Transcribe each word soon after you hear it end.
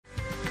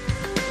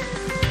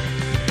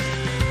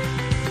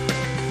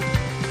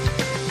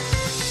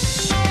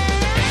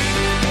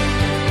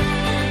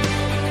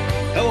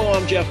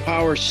I'm Jeff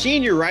Paur,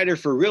 senior writer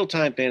for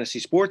RealTime Fantasy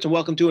Sports, and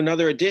welcome to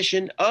another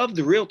edition of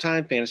the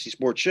RealTime Fantasy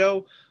Sports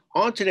Show.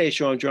 On today's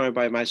show, I'm joined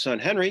by my son,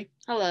 Henry.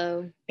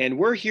 Hello. And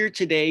we're here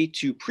today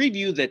to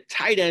preview the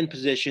tight end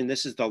position.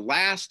 This is the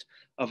last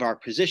of our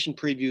position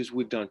previews.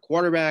 We've done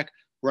quarterback,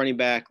 running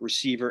back,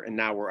 receiver, and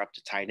now we're up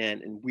to tight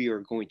end. And we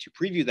are going to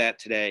preview that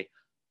today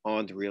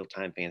on the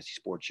RealTime Fantasy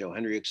Sports Show.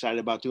 Henry, excited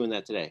about doing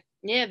that today?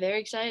 Yeah, very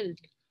excited.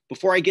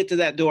 Before I get to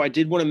that, though, I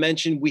did want to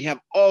mention we have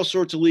all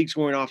sorts of leagues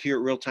going off here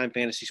at RealTime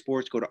Fantasy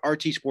Sports. Go to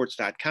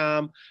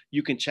rtsports.com.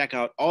 You can check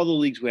out all the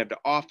leagues we have to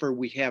offer.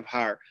 We have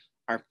our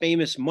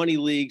famous money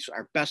leagues,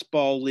 our best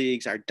ball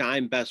leagues, our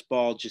dime best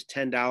ball, just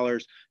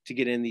 $10 to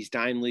get in these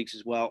dime leagues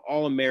as well.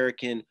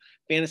 All-American,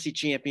 Fantasy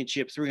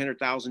Championship,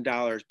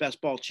 $300,000,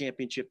 Best Ball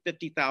Championship,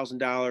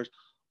 $50,000,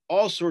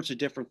 all sorts of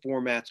different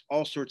formats,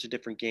 all sorts of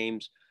different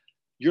games.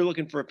 You're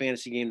looking for a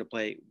fantasy game to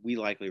play, we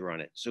likely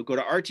run it. So go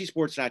to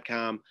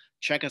rtsports.com,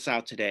 check us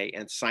out today,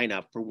 and sign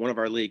up for one of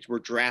our leagues. We're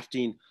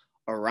drafting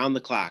around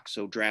the clock,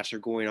 so drafts are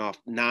going off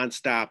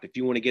nonstop. If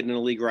you want to get in a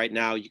league right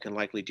now, you can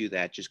likely do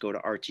that. Just go to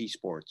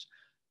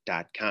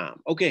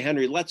rtsports.com. Okay,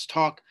 Henry, let's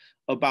talk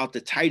about the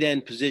tight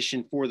end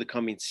position for the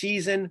coming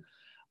season.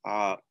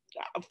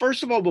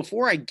 First of all,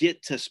 before I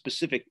get to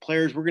specific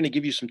players, we're going to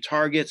give you some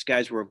targets,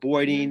 guys we're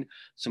avoiding,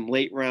 some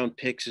late round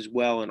picks as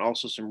well, and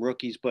also some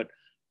rookies. But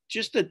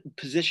just the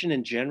position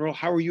in general,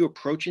 how are you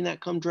approaching that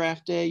come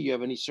draft day? You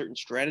have any certain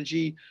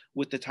strategy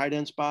with the tight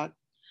end spot?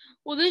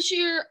 Well, this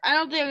year, I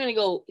don't think I'm going to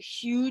go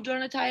huge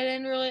on a tight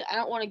end, really. I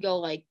don't want to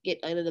go,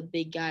 get out of the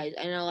big guys.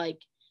 I know,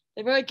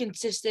 they're very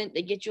consistent.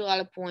 They get you a lot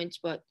of points,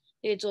 but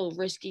I think it's a little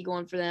risky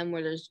going for them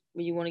where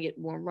you want to get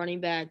more running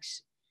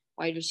backs,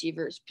 wide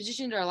receivers.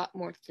 Positions are a lot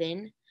more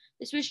thin.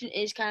 This position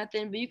is kind of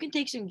thin, but you can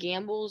take some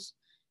gambles.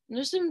 And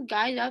there's some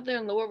guys out there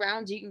in lower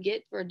rounds you can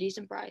get for a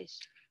decent price.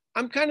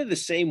 I'm kind of the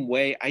same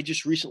way. I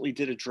just recently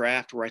did a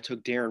draft where I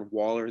took Darren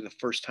Waller, the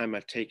first time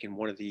I've taken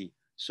one of the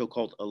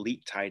so-called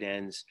elite tight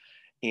ends.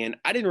 And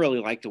I didn't really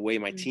like the way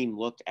my team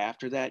looked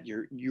after that.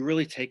 You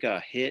really take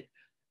a hit,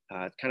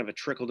 kind of a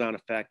trickle-down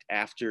effect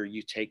after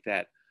you take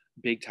that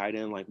big tight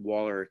end like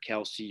Waller or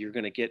Kelsey. You're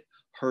going to get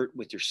hurt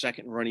with your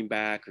second running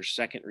back or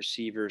second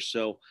receiver.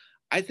 So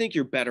I think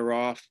you're better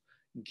off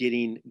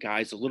getting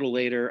guys a little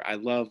later. I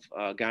love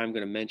a guy I'm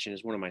going to mention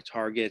as one of my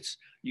targets.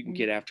 You can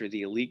get after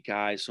the elite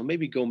guys. So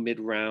maybe go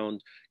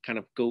mid-round, kind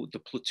of go the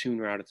platoon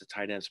route at the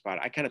tight end spot.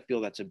 I kind of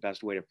feel that's the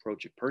best way to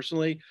approach it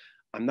personally.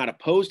 I'm not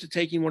opposed to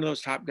taking one of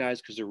those top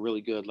guys because they're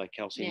really good, like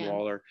Kelsey and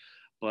Waller,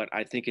 but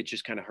I think it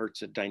just kind of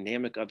hurts the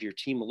dynamic of your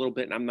team a little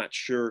bit. And I'm not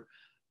sure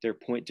their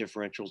point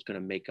differential is going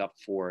to make up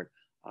for it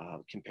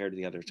compared to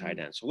the other tight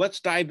ends. So let's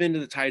dive into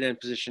the tight end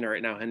position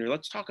right now, Henry.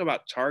 Let's talk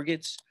about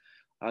targets.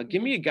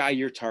 Give me a guy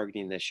you're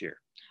targeting this year.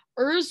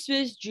 Irv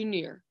Smith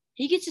Jr.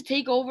 He gets to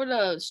take over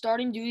the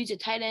starting duties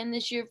at tight end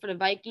this year for the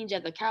Vikings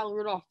after Kyle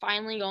Rudolph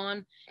finally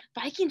gone.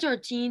 Vikings are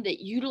a team that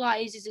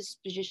utilizes this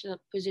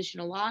position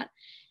a lot.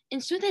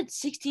 And Smith had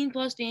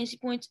 16-plus fantasy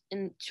points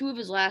in 2 of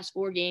his last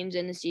 4 games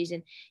in the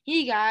season.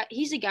 He's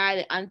a guy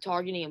that I'm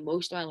targeting in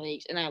most of my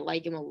leagues, and I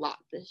like him a lot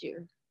this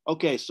year.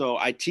 Okay, so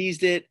I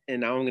teased it,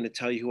 and now I'm going to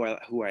tell you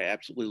who I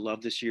absolutely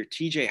love this year,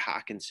 T.J.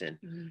 Hockenson.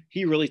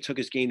 He really took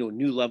his game to a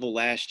new level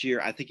last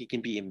year. I think he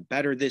can be even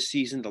better this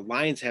season. The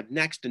Lions have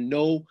next to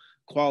no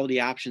quality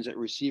options at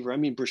receiver. I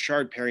mean,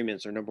 Brashard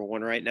Perriman's their number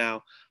 1 right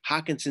now.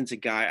 Hawkinson's a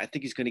guy. I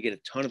think he's going to get a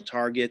ton of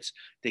targets.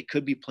 They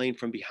could be playing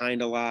from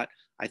behind a lot.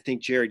 I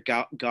think Jared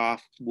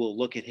Goff will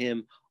look at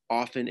him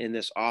often in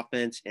this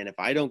offense. And if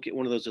I don't get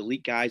one of those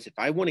elite guys, if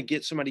I want to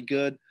get somebody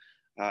good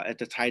at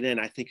the tight end,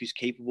 I think who's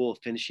capable of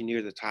finishing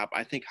near the top,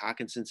 I think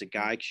Hawkinson's a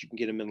guy because you can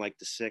get him in like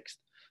the 6th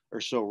or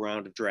so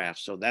round of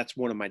drafts. So that's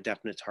one of my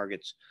definite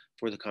targets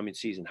for the coming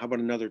season. How about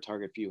another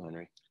target for you,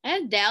 Henry? I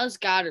have Dallas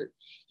Goedert.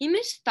 He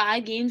missed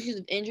 5 games because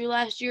of injury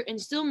last year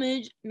and still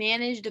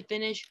managed to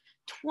finish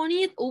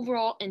 20th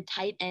overall in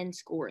tight end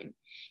scoring.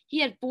 He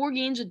had 4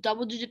 games with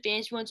double-digit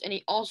fantasy points, and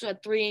he also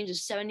had 3 games with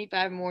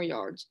 75 or more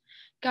yards.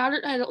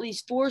 Goddard had at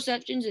least 4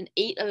 receptions in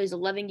 8 of his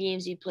 11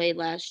 games he played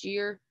last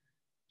year.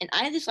 And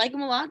I just like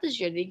him a lot this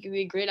year. I think he could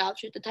be a great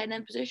option at the tight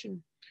end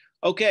position.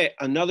 Okay,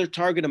 another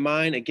target of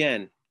mine,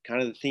 again,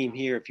 kind of the theme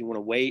here. If you want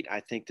to wait,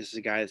 I think this is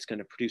a guy that's going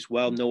to produce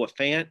well. Noah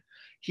Fant.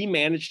 He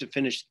managed to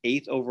finish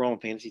 8th overall in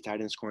fantasy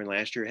tight end scoring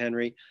last year,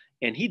 Henry,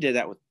 and he did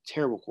that with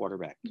terrible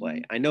quarterback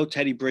play. I know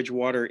Teddy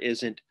Bridgewater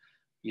isn't,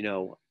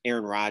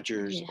 Aaron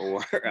Rodgers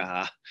or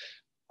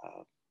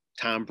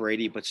Tom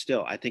Brady, but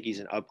still, I think he's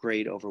an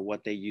upgrade over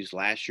what they used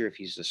last year if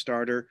he's the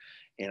starter,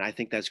 and I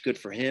think that's good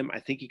for him. I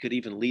think he could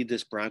even lead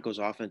this Broncos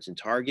offense in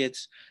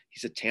targets.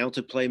 He's a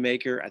talented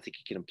playmaker. I think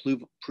he can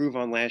improve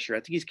on last year.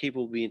 I think he's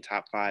capable of being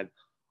top 5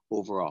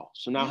 overall.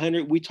 So now,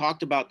 Henry, we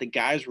talked about the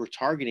guys we're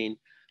targeting.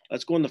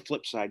 Let's go on the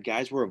flip side.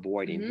 Guys we're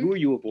avoiding. Who are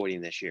you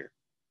avoiding this year?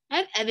 I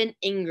have Evan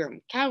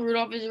Ingram. Kyle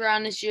Rudolph is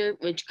around this year,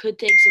 which could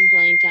take some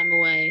playing time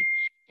away.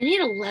 And he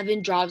had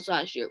 11 drops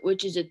last year,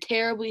 which is a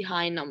terribly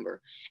high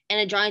number. And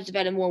the Giants have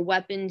added more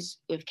weapons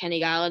with Kenny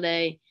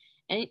Galladay.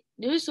 And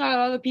there's a lot of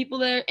other people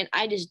there, and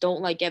I just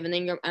don't like Evan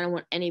Ingram. I don't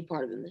want any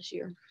part of him this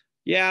year.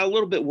 Yeah, a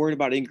little bit worried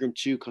about Ingram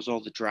too because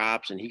all the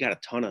drops, and he got a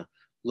ton of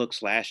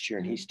looks last year,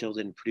 and he Mm-hmm. still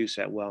didn't produce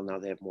that well. Now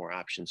they have more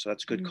options, so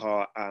that's a good Mm-hmm.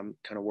 call. I'm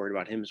kind of worried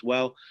about him as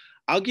well.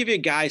 I'll give you a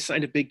guy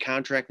signed a big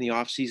contract in the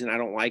offseason I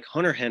don't like,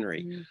 Hunter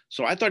Henry. Mm-hmm.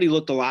 So I thought he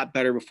looked a lot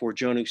better before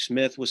Jonnu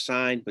Smith was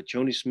signed, but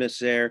Jonnu Smith's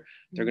there.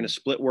 They're going Mm-hmm. to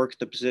split work at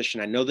the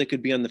position. I know they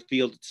could be on the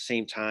field at the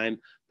same time,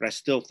 but I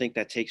still think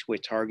that takes away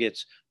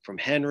targets from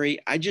Henry.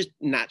 I just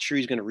not sure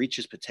he's going to reach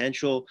his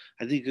potential.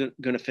 I think he's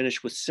going to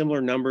finish with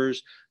similar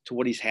numbers to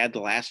what he's had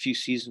the last few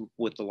seasons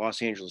with the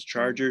Los Angeles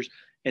Chargers.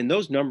 And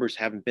those numbers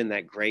haven't been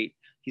that great.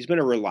 He's been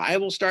a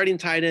reliable starting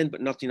tight end,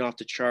 but nothing off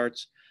the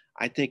charts.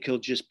 I think he'll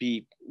just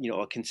be,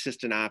 a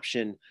consistent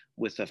option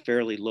with a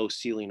fairly low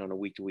ceiling on a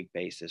week-to-week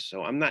basis.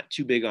 So I'm not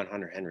too big on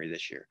Hunter Henry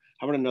this year.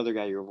 How about another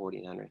guy you're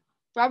avoiding, Henry?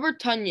 Robert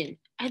Tonyan.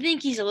 I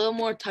think he's a little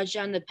more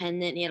touchdown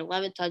dependent. He had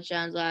 11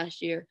 touchdowns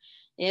last year.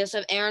 They also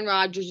have Aaron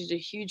Rodgers, who's a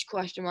huge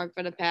question mark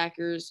for the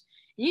Packers.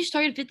 And he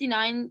started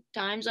 59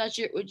 times last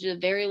year, which is a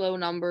very low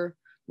number,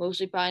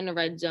 mostly probably in the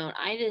red zone.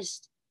 I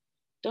just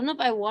don't know if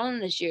I want him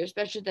this year,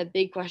 especially with that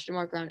big question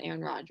mark around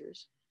Aaron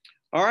Rodgers.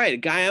 All right, a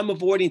guy I'm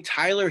avoiding,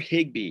 Tyler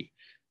Higbee.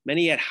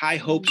 Many had high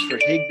hopes for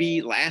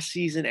Higbee last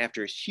season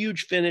after his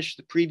huge finish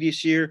the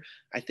previous year.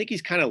 I think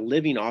he's kind of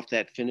living off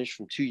that finish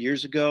from 2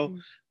 years ago,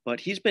 but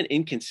he's been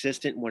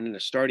inconsistent when in a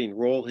starting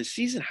role. His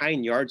season high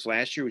in yards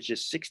last year was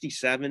just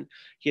 67.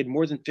 He had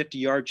more than 50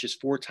 yards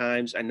just 4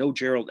 times. I know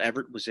Gerald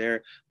Everett was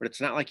there, but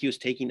it's not like he was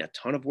taking a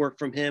ton of work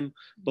from him.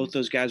 Both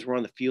those guys were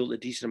on the field a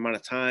decent amount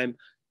of time.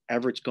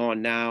 Everett's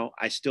gone now.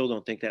 I still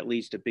don't think that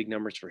leads to big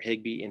numbers for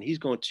Higbee, and he's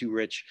going too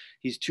rich.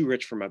 He's too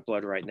rich for my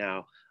blood right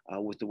now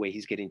with the way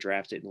he's getting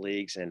drafted in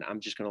leagues, and I'm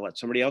just going to let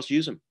somebody else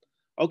use him.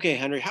 Okay,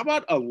 Henry, how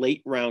about a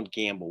late round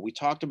gamble? We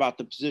talked about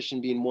the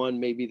position being one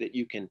maybe that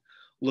you can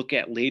look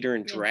at later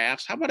in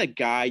drafts. How about a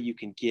guy you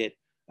can get?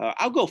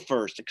 I'll go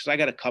first because I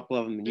got a couple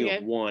of them and you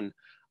have one.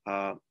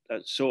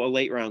 So a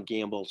late round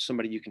gamble,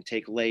 somebody you can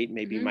take late,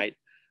 maybe might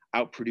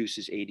outproduce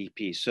his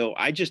ADP. So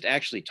I just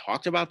actually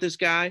talked about this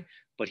guy,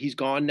 but he's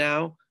gone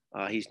now.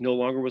 He's no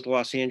longer with the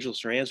Los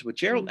Angeles Rams. But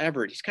Gerald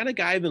Everett, he's kind of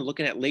guy I've been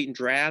looking at late in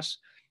drafts.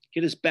 He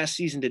had his best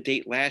season to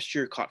date last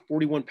year, caught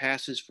 41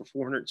 passes for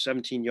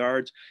 417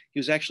 yards. He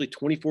was actually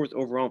 24th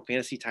overall in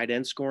fantasy tight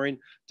end scoring,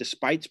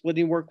 despite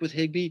splitting work with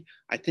Higbee.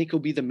 I think he'll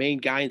be the main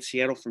guy in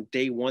Seattle from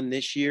day one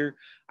this year.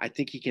 I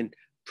think he can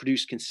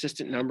produce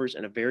consistent numbers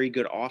and a very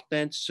good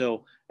offense.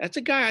 So that's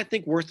a guy I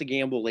think worth the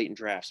gamble late in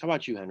drafts. How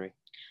about you, Henry?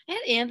 I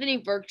had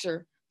Anthony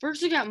Vercher.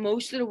 Vercher got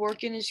most of the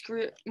work in his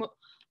career.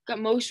 Got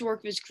most work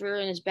of his career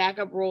in his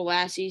backup role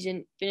last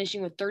season,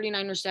 finishing with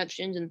 39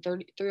 receptions and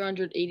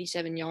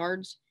 387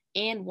 yards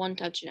and 1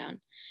 touchdown.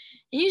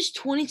 And he's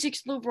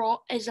 26th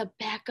overall as a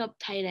backup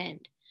tight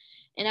end.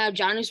 And now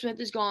Jonnu Smith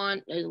is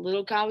gone. There's a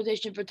little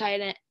competition for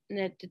tight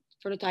end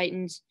for the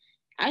Titans.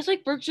 I just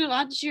like Berkshire a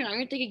lot this year, and I'm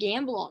going to take a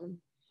gamble on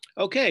him.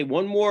 Okay,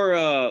 one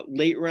more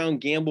late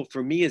round gamble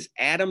for me is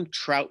Adam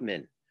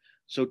Troutman.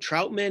 So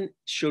Troutman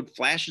showed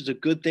flashes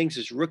of good things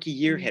his rookie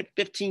year, had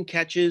 15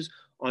 catches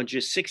on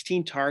just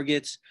 16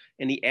 targets,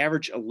 and he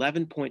averaged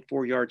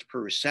 11.4 yards per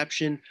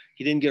reception.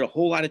 He didn't get a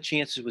whole lot of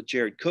chances with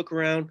Jared Cook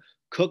around.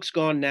 Cook's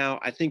gone now.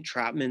 I think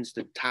Troutman's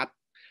the top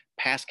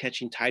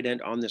pass-catching tight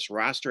end on this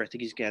roster. I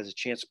think he has a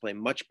chance to play a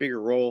much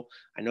bigger role.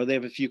 I know they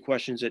have a few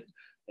questions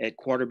at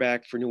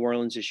quarterback for New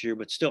Orleans this year,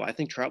 but still, I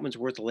think Troutman's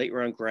worth a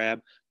late-round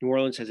grab. New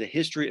Orleans has a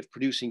history of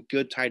producing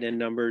good tight end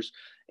numbers,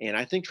 and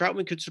I think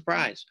Troutman could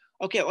surprise.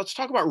 Okay, let's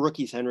talk about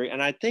rookies, Henry,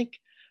 and I think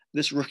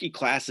this rookie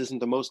class isn't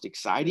the most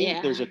exciting.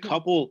 Yeah. There's a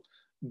couple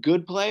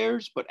good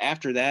players, but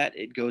after that,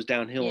 it goes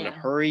downhill in a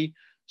hurry.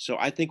 So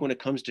I think when it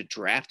comes to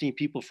drafting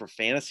people for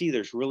fantasy,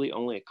 there's really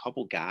only a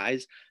couple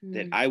guys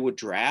that I would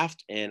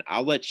draft, and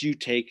I'll let you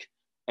take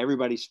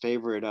everybody's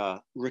favorite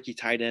rookie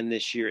tight end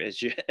this year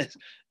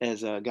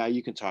as a guy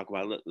you can talk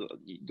about.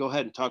 Go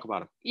ahead and talk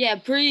about him. Yeah,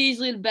 pretty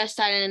easily the best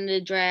tight end in the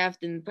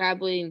draft, and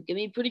probably give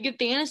me pretty good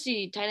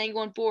fantasy tight end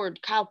going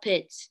forward. Kyle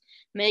Pitts.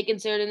 May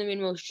consider him to be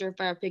the most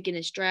surefire pick in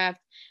this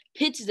draft.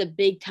 Pitts is a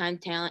big-time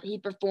talent. He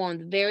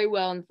performed very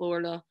well in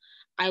Florida.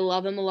 I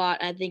love him a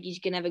lot. I think he's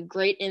going to have a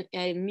great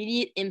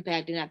immediate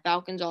impact in that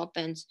Falcons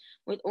offense,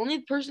 with only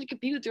the person to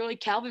compete with really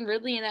Calvin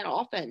Ridley in that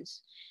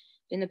offense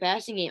in the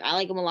passing game. I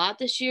like him a lot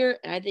this year,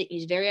 and I think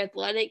he's very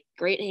athletic,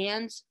 great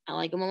hands. I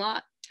like him a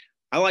lot.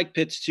 I like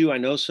Pitts too. I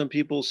know some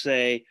people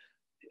say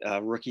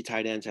rookie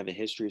tight ends have a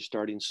history of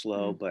starting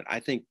slow, but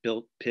I think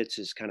Pitts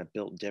is kind of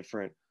built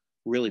different.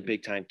 Really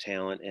big time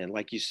talent. And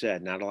like you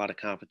said, not a lot of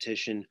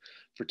competition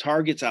for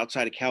targets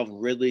outside of Calvin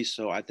Ridley.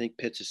 So I think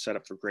Pitts is set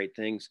up for great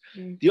things.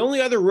 The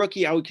only other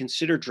rookie I would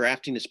consider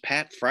drafting is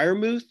Pat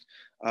Freiermuth,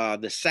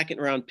 the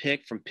second-round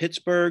pick from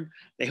Pittsburgh.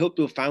 They hope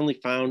to have finally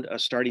found a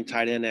starting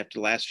tight end after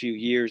the last few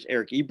years.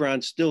 Eric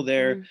Ebron's still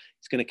there.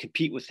 He's going to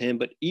compete with him,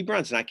 but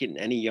Ebron's not getting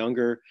any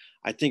younger.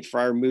 I think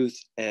Freiermuth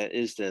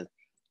is the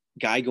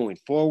guy going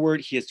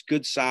forward. He has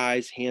good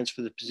size, hands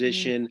for the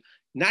position.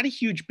 Not a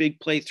huge big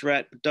play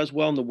threat, but does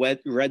well in the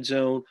red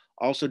zone,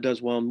 also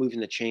does well in moving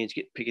the chains,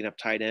 picking up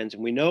tight ends.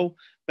 And we know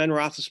Ben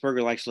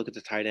Roethlisberger likes to look at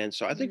the tight ends.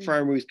 So I think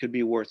Freiermuth could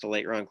be worth a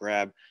late round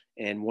grab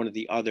and one of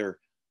the other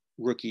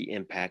rookie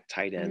impact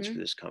tight ends for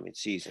this coming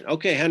season.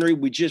 Okay, Henry,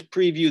 we just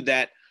previewed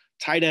that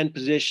tight end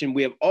position.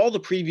 We have all the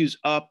previews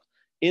up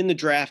in the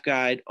draft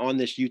guide on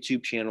this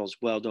YouTube channel as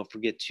well. Don't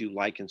forget to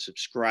like and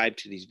subscribe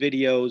to these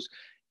videos,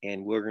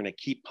 and we're going to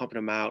keep pumping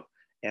them out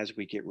as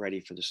we get ready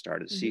for the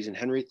start of the season.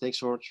 Henry, thanks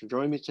so much for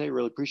joining me today.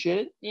 Really appreciate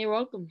it. You're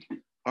welcome.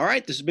 All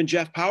right, this has been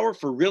Jeff Paur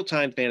for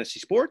RealTime Fantasy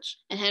Sports.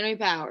 And Henry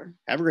Paur.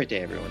 Have a great day,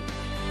 everyone.